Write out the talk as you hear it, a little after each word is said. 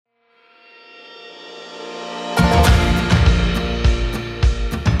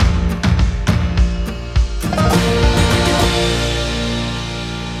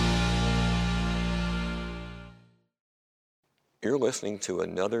You're listening to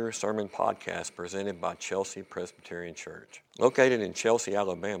another sermon podcast presented by Chelsea Presbyterian Church. Located in Chelsea,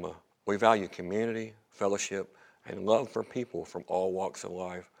 Alabama, we value community, fellowship, and love for people from all walks of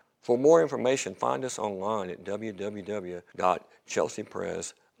life. For more information, find us online at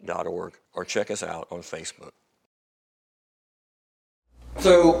www.chelseapres.org or check us out on Facebook.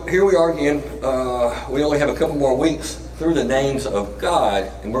 So here we are again. We only have a couple more weeks through the names of God,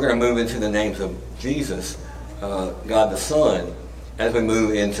 and we're going to move into the names of Jesus, God the Son, as we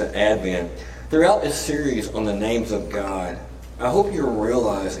move into Advent. Throughout this series on the names of God, I hope you're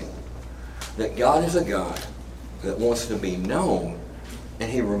realizing that God is a God that wants to be known, and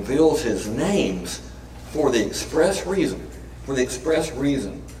He reveals His names for the express reason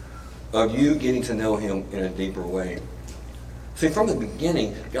of you getting to know Him in a deeper way. See, from the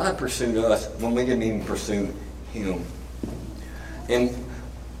beginning, God pursued us when we didn't even pursue Him. And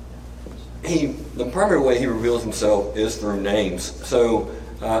the primary way He reveals Himself is through names. So,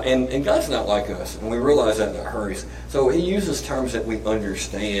 and God's not like us, and we realize that in a hurry. So He uses terms that we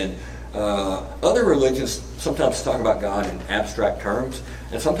understand. Other religions sometimes talk about God in abstract terms,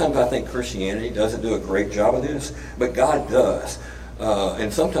 and sometimes I think Christianity doesn't do a great job of this, but God does.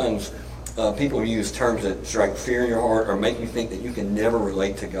 And sometimes people use terms that strike fear in your heart or make you think that you can never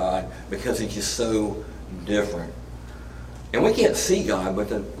relate to God because He's just so different. And we can't see God, but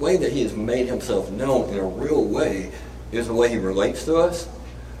the way that He has made Himself known in a real way is the way He relates to us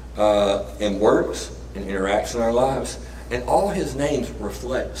and works and interacts in our lives. And all His names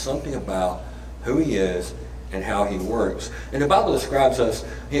reflect something about who He is and how He works. And the Bible describes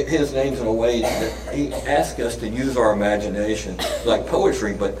His names in a way that He asks us to use our imagination, like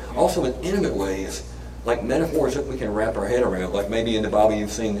poetry, but also in intimate ways, like metaphors that we can wrap our head around. Like maybe in the Bible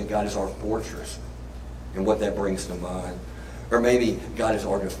you've seen that God is our fortress and what that brings to mind. Or maybe God is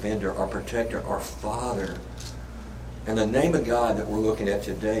our defender, our protector, our Father. And the name of God that we're looking at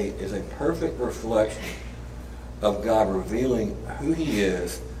today is a perfect reflection of God revealing who He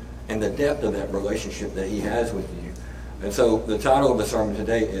is and the depth of that relationship that He has with you. And so the title of the sermon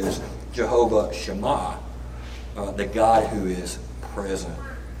today is Jehovah Shammah, the God who is present.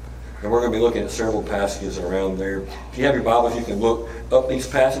 And we're going to be looking at several passages around there. If you have your Bibles, you can look up these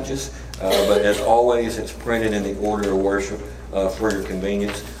passages. But as always, it's printed in the order of worship for your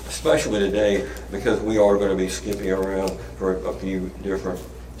convenience, especially today because we are going to be skipping around for a few different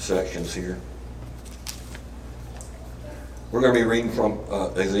sections here. We're going to be reading from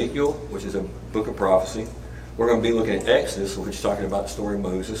Ezekiel, which is a book of prophecy. We're going to be looking at Exodus, which is talking about the story of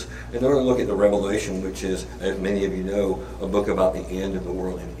Moses. And then we're going to look at the Revelation, which is, as many of you know, a book about the end of the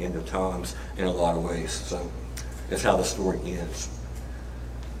world and end of times in a lot of ways. So that's how the story ends.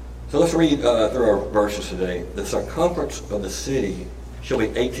 So let's read through our verses today. The circumference of the city shall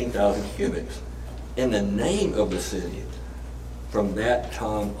be 18,000 cubits. And the name of the city from that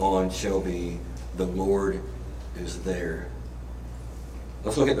time on shall be, the Lord is there.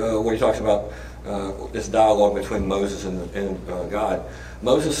 Let's look at what he talks about, this dialogue between Moses and God.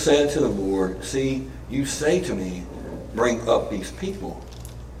 Moses said to the Lord, "See, you say to me, bring up these people,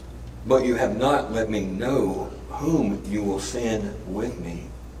 but you have not let me know whom you will send with me.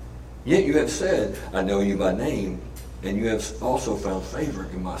 Yet you have said, I know you by name, and you have also found favor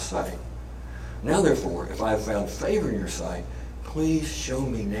in my sight. Now therefore, if I have found favor in your sight, please show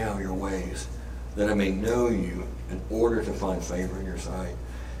me now your ways, that I may know you in order to find favor in your sight.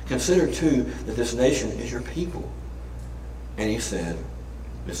 Consider too that this nation is your people." And he said,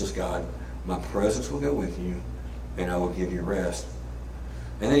 this is God, "My presence will go with you, and I will give you rest."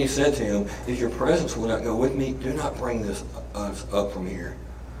 And then he said to him, "If your presence will not go with me, do not bring us up from here.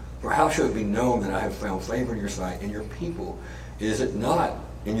 For how shall it be known that I have found favor in your sight and your people? Is it not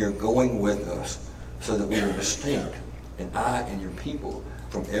in your going with us, so that we are distinct, and I and your people,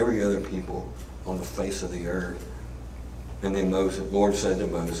 from every other people on the face of the earth?" And then Lord said to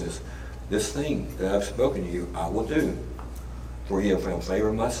Moses, "This thing that I've spoken to you, I will do. For you have found favor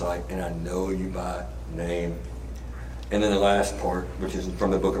in my sight, and I know you by name." And then the last part, which is from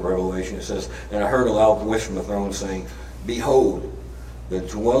the book of Revelation, it says, "And I heard a loud voice from the throne saying, Behold, the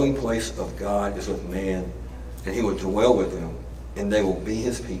dwelling place of God is with man, and He will dwell with them, and they will be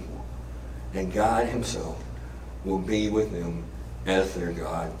His people. And God Himself will be with them as their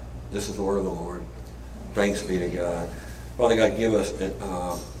God." This is the word of the Lord. Thanks be to God. Father God, give us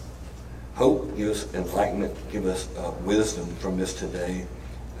hope, give us enlightenment, give us wisdom from this today.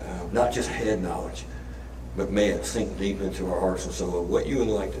 Not just head knowledge, but may it sink deep into our hearts and soul of what you would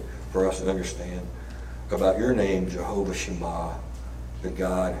like for us to understand about your name, Jehovah Shammah, the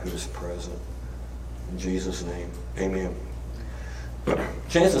God who is present. In Jesus' name, amen.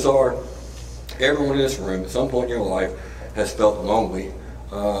 Chances are, everyone in this room, at some point in your life, has felt lonely.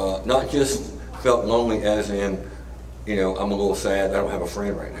 Not just felt lonely as in, I'm a little sad, I don't have a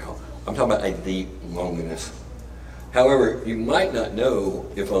friend right now. I'm talking about a deep loneliness. However, you might not know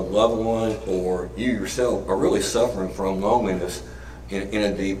if a loved one or you yourself are really suffering from loneliness in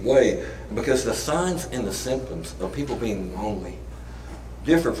a deep way, because the signs and the symptoms of people being lonely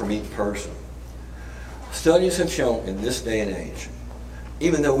differ from each person. Studies have shown in this day and age,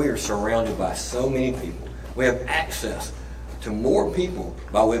 even though we are surrounded by so many people, we have access to more people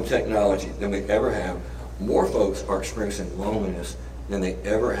by way of technology than we ever have, more folks are experiencing loneliness than they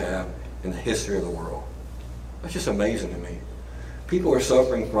ever have in the history of the world. That's just amazing to me. People are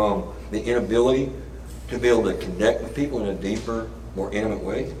suffering from the inability to be able to connect with people in a deeper, more intimate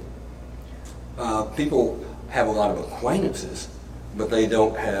way. People have a lot of acquaintances, but they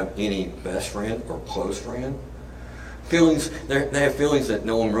don't have any best friend or close friend. They have feelings that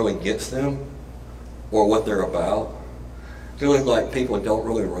no one really gets them or what they're about. Feeling like people don't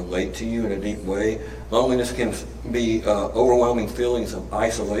really relate to you in a deep way. Loneliness can be overwhelming feelings of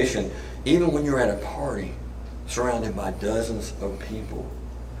isolation, even when you're at a party surrounded by dozens of people.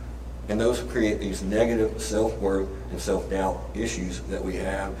 And those create these negative self-worth and self-doubt issues that we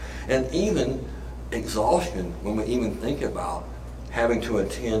have. And even exhaustion when we even think about having to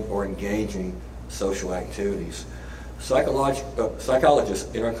attend or engaging social activities.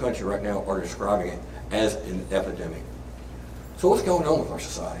 Psychologists in our country right now are describing it as an epidemic. So what's going on with our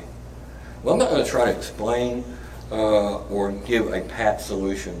society? Well, I'm not going to try to explain or give a pat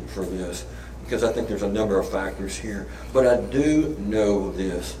solution for this, because I think there's a number of factors here. But I do know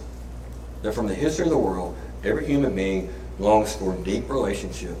this, that from the history of the world, every human being longs for deep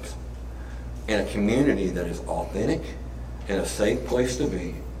relationships and a community that is authentic and a safe place to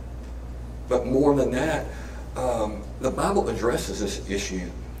be. But more than that, the Bible addresses this issue.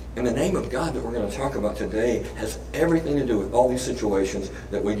 And the name of God that we're going to talk about today has everything to do with all these situations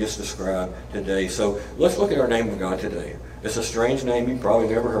that we just described today. So let's look at our name of God today. It's a strange name you've probably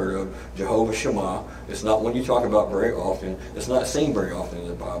never heard of, Jehovah Shammah. It's not one you talk about very often. It's not seen very often in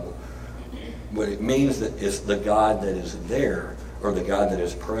the Bible. But it means that it's the God that is there, or the God that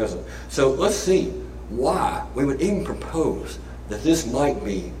is present. So let's see why we would even propose that this might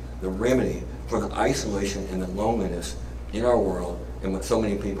be the remedy for the isolation and the loneliness in our world and what so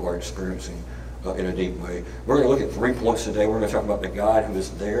many people are experiencing in a deep way. We're going to look at 3 points today. We're going to talk about the God who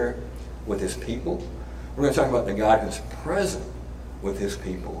is there with his people. We're going to talk about the God who's present with his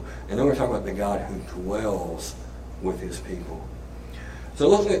people. And then we're going to talk about the God who dwells with his people. So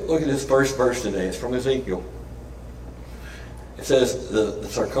look at this first verse today. It's from Ezekiel. It says, the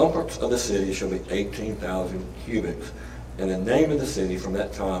circumference of the city shall be 18,000 cubits. And the name of the city from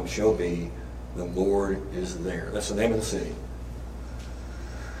that time shall be, the Lord is there. That's the name of the city.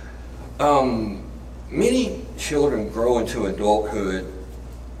 Many children grow into adulthood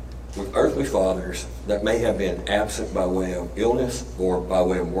with earthly fathers that may have been absent by way of illness or by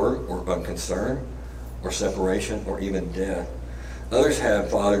way of work or unconcern or separation or even death. Others have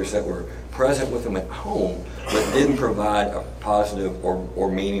fathers that were present with them at home but didn't provide a positive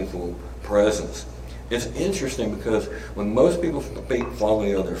or meaningful presence. It's interesting because when most people speak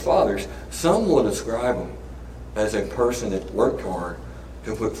fondly of their fathers, some will describe them as a person that worked hard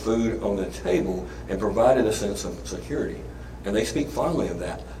to put food on the table and provided a sense of security. And they speak fondly of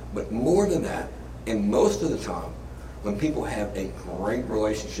that. But more than that, and most of the time, when people have a great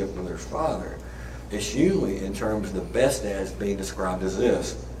relationship with their father, it's usually in terms of the best dads being described as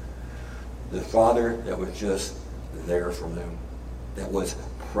this: the father that was just there for them, that was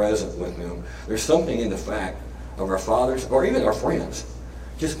present with them. There's something in the fact of our fathers, or even our friends,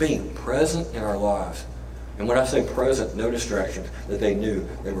 just being present in our lives. And when I say present, no distractions, that they knew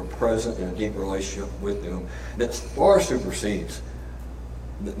they were present in a deep relationship with them that far supersedes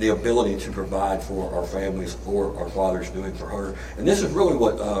the ability to provide for our families or our fathers doing for her. And this is really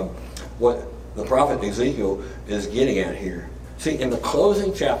what the prophet Ezekiel is getting at here. See, in the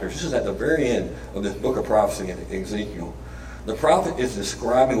closing chapters, this is at the very end of this book of prophecy in Ezekiel, the prophet is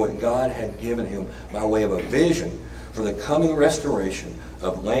describing what God had given him by way of a vision for the coming restoration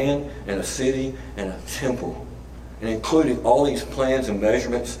of land and a city and a temple, and including all these plans and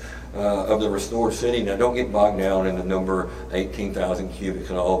measurements of the restored city. Now, don't get bogged down in the number 18,000 cubits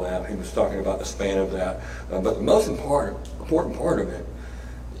and all that. He was talking about the span of that. But the most important part of it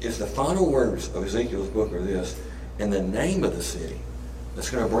is the final words of Ezekiel's book are this: and the name of the city that's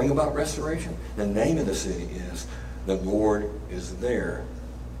going to bring about restoration, the name of the city is, the Lord is there,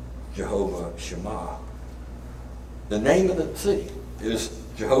 Jehovah Shammah. The name of the city is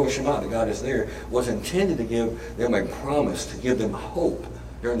Jehovah Shammah, the God is there, was intended to give them a promise, to give them hope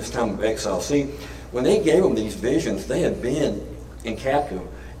during this time of exile. See, When they gave them these visions, they had been in captive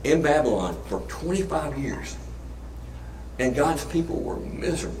in Babylon for 25 years. And God's people were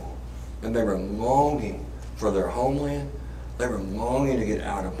miserable. And they were longing for their homeland. They were longing to get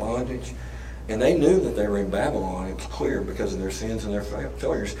out of bondage. And they knew that they were in Babylon. It was clear because of their sins and their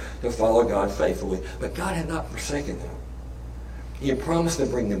failures to follow God faithfully. But God had not forsaken them. He had promised to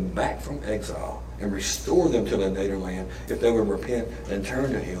bring them back from exile and restore them to their native land if they would repent and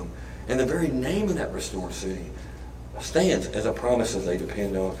turn to Him. And the very name of that restored city stands as a promise that they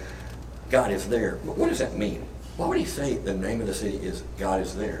depend on. God is there. But what does that mean? Why would He say the name of the city is God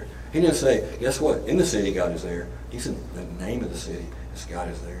is there? He didn't say, guess what? In the city, God is there. He said the name of the city is God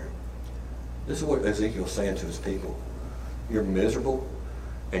is there. This is what Ezekiel's saying to his people. You're miserable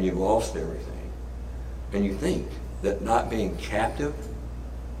and you've lost everything. And you think that not being captive,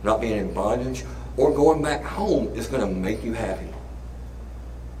 not being in bondage, or going back home is going to make you happy.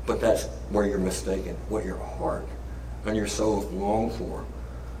 But that's where you're mistaken. What your heart and your soul long for,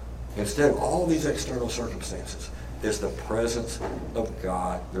 instead of all these external circumstances, is the presence of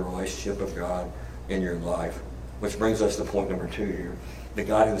God, the relationship of God in your life. Which brings us to point number 2 here. The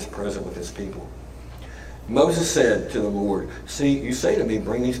God who is present with His people. Moses said to the Lord, see, you say to me,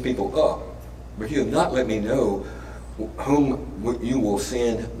 bring these people up, but you have not let me know whom you will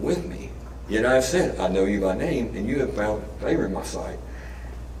send with me. Yet I have said, I know you by name, and you have found favor in my sight.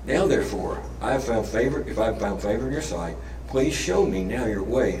 Now therefore, if I have found favor in your sight, please show me now your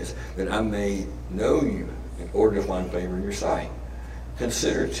ways, that I may know you in order to find favor in your sight.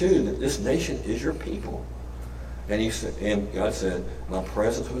 Consider too that this nation is your people. And God said, my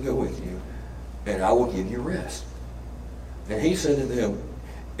presence will go with you, and I will give you rest. And He said to them,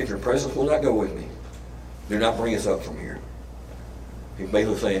 if your presence will not go with me, do not bring us up from here. He's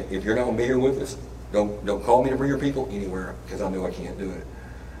basically saying, if you're not going to be here with us, don't call me to bring your people anywhere, because I know I can't do it.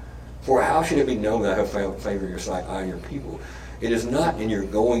 For how should it be known that I have found favor in your sight, I and your people? It is not in your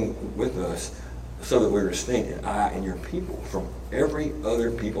going with us, so that we're distinct, I and your people, from every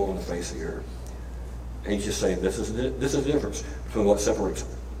other people on the face of the earth. And He's just saying, this is the difference between what separates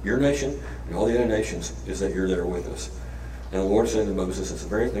your nation and all the other nations, is that you're there with us. And the Lord said to Moses, it's the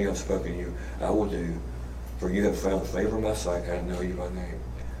very thing I've spoken to you, I will do, for you have found favor in my sight, and I know you by name.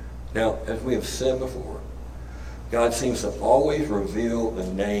 Now, as we have said before, God seems to always reveal the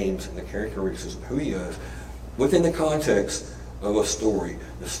names and the characteristics of who He is within the context of a story.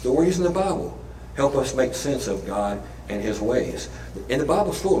 The stories in the Bible help us make sense of God and His ways. And the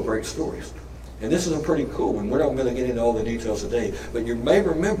Bible's full of great stories. And this is a pretty cool one. We're not going to get into all the details today, but you may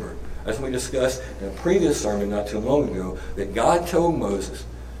remember, as we discussed in a previous sermon not too long ago, that God told Moses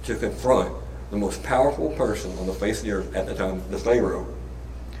to confront the most powerful person on the face of the earth at the time, the Pharaoh,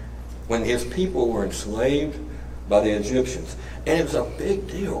 when his people were enslaved by the Egyptians. And it was a big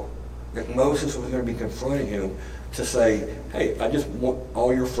deal that Moses was going to be confronting him to say, hey, I just want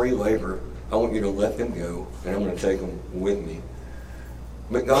all your free labor. I want you to let them go, and I'm going to take them with me.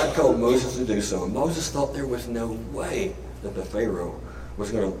 But God told Moses to do so, and Moses thought there was no way that the Pharaoh was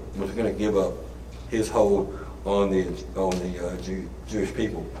going to give up his hold on the Jewish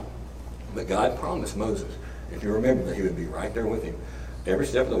people. But God promised Moses, if you remember, that He would be right there with him every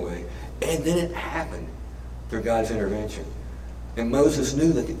step of the way. And then it happened through God's intervention. And Moses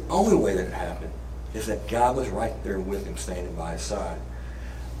knew that the only way that it happened is that God was right there with him, standing by his side.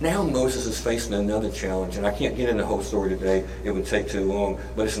 Now Moses is facing another challenge, and I can't get into the whole story today. It would take too long,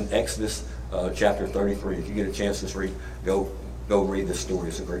 but it's in Exodus chapter 33. If you get a chance to read, go read this story.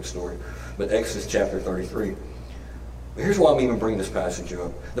 It's a great story. But Exodus chapter 33. Here's why I'm even bringing this passage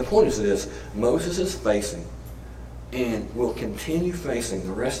up. The point is this: Moses is facing, and will continue facing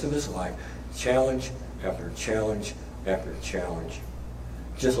the rest of his life, challenge after challenge after challenge,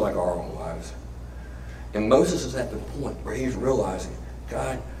 just like our own lives. And Moses is at the point where he's realizing,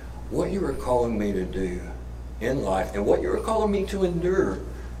 God, what you are calling me to do in life and what you are calling me to endure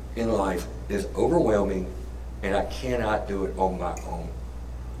in life is overwhelming, and I cannot do it on my own.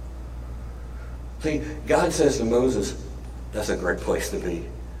 See, God says to Moses, that's a great place to be.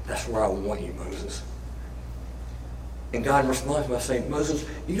 That's where I want you, Moses. And God responds by saying, Moses,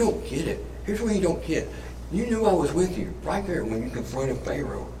 you don't get it. Here's what you don't get. You knew I was with you right there when you confronted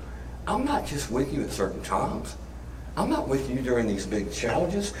Pharaoh. I'm not just with you at certain times. I'm not with you during these big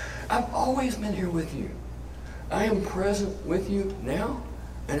challenges. I've always been here with you. I am present with you now,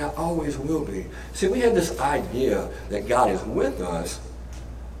 and I always will be. See, we have this idea that God is with us,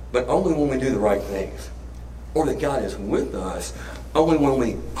 but only when we do the right things. Or that God is with us only when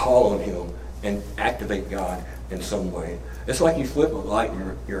we call on Him and activate God in some way. It's like you flip a light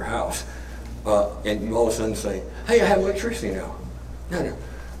in your house, and you all of a sudden say, hey, I have electricity now. No.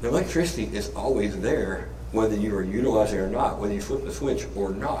 The electricity is always there, whether you are utilizing it or not, whether you flip the switch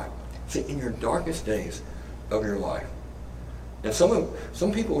or not. See, in your darkest days of your life, and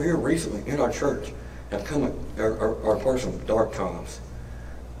some people here recently in our church have are part of some dark times.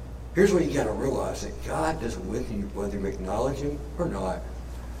 Here's what you got to realize, that God is with you whether you acknowledge Him or not.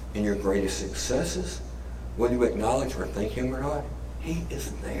 In your greatest successes, whether you acknowledge or thank Him or not, He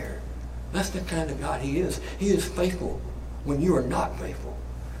is there. That's the kind of God He is. He is faithful when you are not faithful.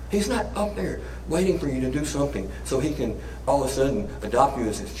 He's not up there waiting for you to do something so He can all of a sudden adopt you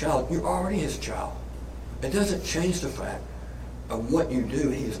as His child. You're already His child. It doesn't change the fact of what you do.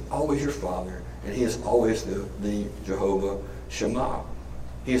 He is always your Father, and He is always the Jehovah Shammah.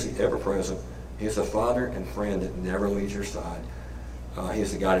 He is the ever-present. He is the Father and friend that never leaves your side. He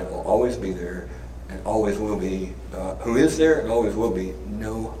is the God that will always be there and always will be, who is there and always will be,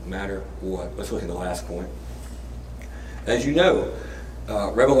 no matter what. Let's look at the last point. As you know,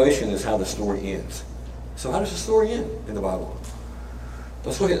 Revelation is how the story ends. So how does the story end in the Bible?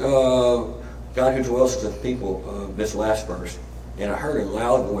 Let's look at God who dwells with the people, this last verse. And I heard a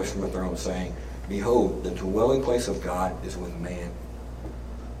loud voice from the throne saying, Behold, the dwelling place of God is with man,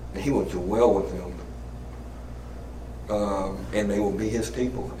 and He will dwell with them. And they will be His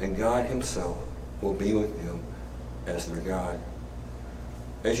people, and God Himself will be with them as their God.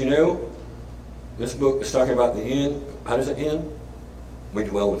 As you know, this book is talking about the end. How does it end? We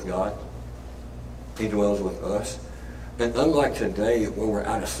dwell with God. He dwells with us. And unlike today, where we're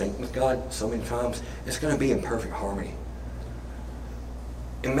out of sync with God so many times, it's going to be in perfect harmony.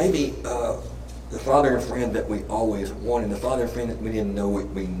 And maybe the father and friend that we always wanted, the father and friend that we didn't know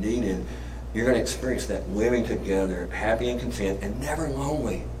we needed, you're going to experience that living together, happy and content, and never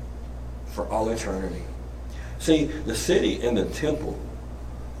lonely for all eternity. See, the city and the temple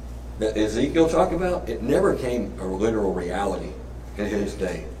that Ezekiel talked about, it never came a literal reality in his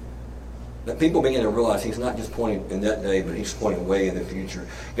day. That people began to realize He's not just pointing in that day, but He's pointing way in the future.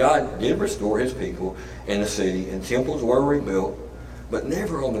 God did restore His people and the city, and temples were rebuilt, but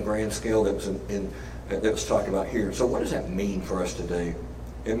never on the grand scale that was talked about here. So what does that mean for us today?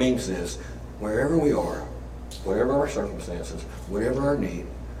 It means this: wherever we are, whatever our circumstances, whatever our need,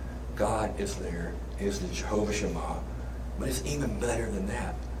 God is there. He is the Jehovah Shammah. But it's even better than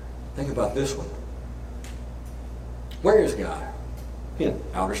that. Think about this one. Where is God? He in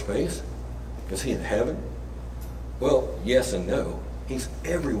outer space? Is He in heaven? Well, yes and no. He's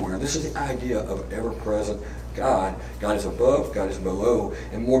everywhere. This is the idea of ever-present God. God is above, God is below,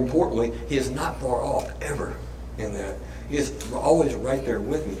 and more importantly, He is not far off, ever, in that. He is always right there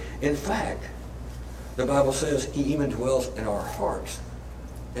with me. In fact, the Bible says He even dwells in our hearts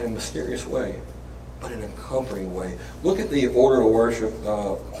in a mysterious way, but in a comforting way. Look at the order of worship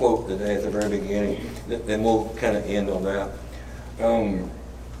quote today at the very beginning, and we'll kind of end on that.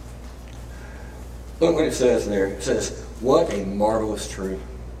 Look what it says there. It says, what a marvelous truth.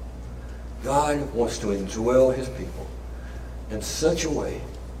 God wants to indwell His people in such a way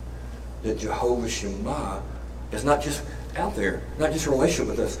that Jehovah Shammah is not just out there, not just a relationship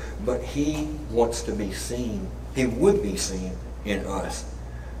with us, but He wants to be seen. He would be seen in us.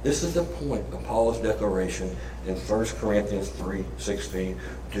 This is the point of Paul's declaration in 1 Corinthians 3:16.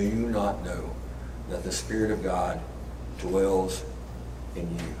 Do you not know that the Spirit of God dwells in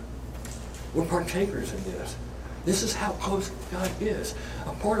you? We're partakers in this. This is how close God is.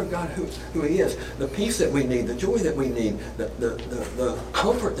 A part of God who He is. The peace that we need, the joy that we need, the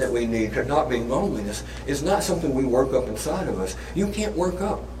comfort that we need to not be loneliness is not something we work up inside of us. You can't work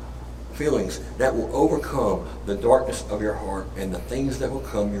up feelings that will overcome the darkness of your heart and the things that will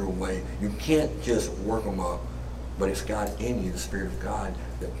come your way. You can't just work them up, but it's God in you, the Spirit of God,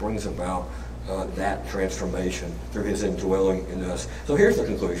 that brings about that transformation through His indwelling in us. So here's the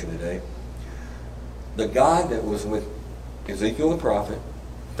conclusion today. The God that was with Ezekiel the prophet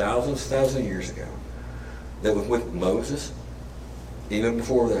thousands of years ago, that was with Moses, even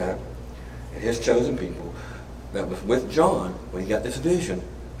before that, and His chosen people, that was with John when he got this vision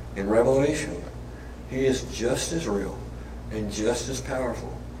in Revelation, He is just as real and just as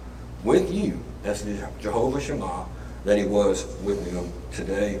powerful with you as the Jehovah Shammah that He was with them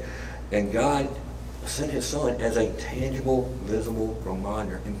today. And God sent His Son as a tangible, visible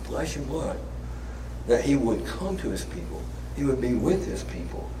reminder in flesh and blood that He would come to His people, He would be with His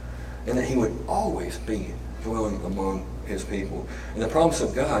people, and that He would always be dwelling among His people. And the promise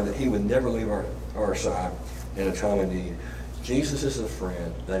of God that He would never leave our side in a time of need. Jesus is a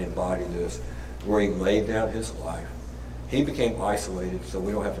friend that embodied this, where He laid down His life. He became isolated so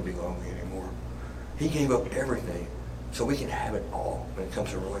we don't have to be lonely anymore. He gave up everything so we can have it all when it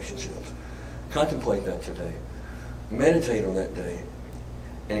comes to relationships. Contemplate that today. Meditate on that day.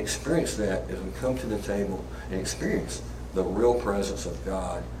 and experience that as we come to the table and experience the real presence of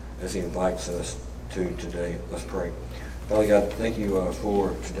God as He invites us to today. Let's pray. Father God, thank you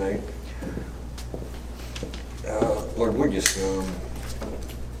for today. Lord, we're just,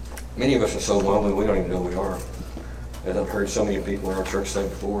 many of us are so lonely we don't even know we are. As I've heard so many people in our church say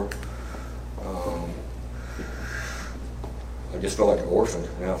before, I just feel like an orphan,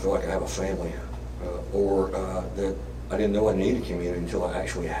 and I feel like I have a family, or that I didn't know I needed community until I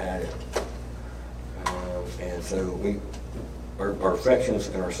actually had it. And so our affections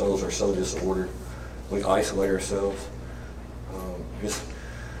and our souls are so disordered. We isolate ourselves just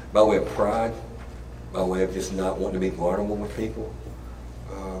by way of pride, by way of just not wanting to be vulnerable with people,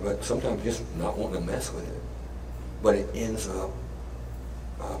 but sometimes just not wanting to mess with it. But it ends up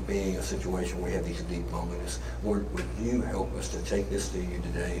being a situation where we have these deep loneliness. Lord, would you help us to take this to you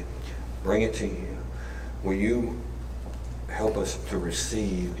today, bring it to you? Will you help us to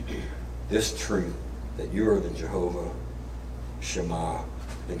receive this truth that you are the Jehovah Shammah,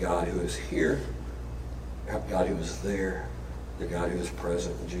 the God who is here, the God who is there, the God who is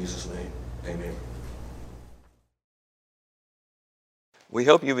present. In Jesus' name, amen. We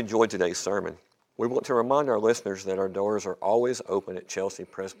hope you've enjoyed today's sermon. We want to remind our listeners that our doors are always open at Chelsea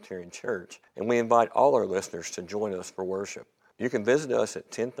Presbyterian Church, and we invite all our listeners to join us for worship. You can visit us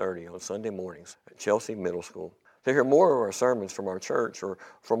at 10:30 on Sunday mornings at Chelsea Middle School. To hear more of our sermons from our church or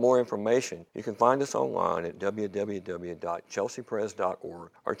for more information, you can find us online at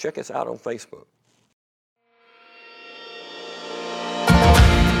www.chelseapres.org or check us out on Facebook.